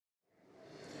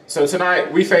So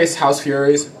tonight we face House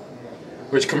Furies,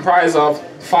 which comprise of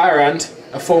Fire Ant,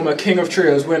 a former King of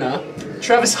Trios winner,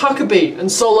 Travis Huckabee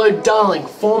and Solo Darling,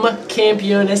 former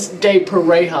Campeones de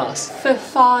Parejas. For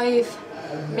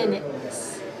 5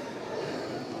 minutes.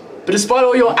 But despite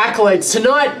all your accolades,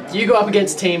 tonight you go up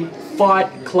against Team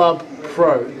Fight Club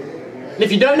Pro. And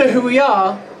if you don't know who we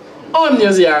are, I'm the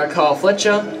Aussie Arrow Kyle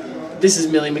Fletcher, this is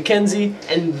Millie McKenzie,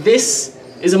 and this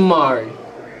is Amari.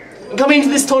 And coming into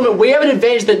this tournament, we have an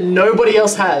advantage that nobody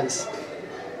else has.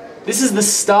 This is the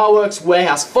Starworks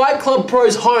Warehouse, Fight Club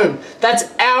Pro's home. That's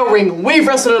our ring, we've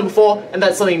wrestled on it before, and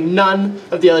that's something none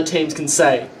of the other teams can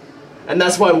say. And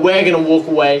that's why we're gonna walk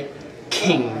away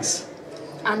kings.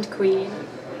 And queen.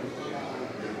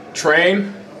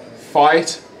 train,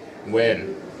 fight,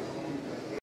 win.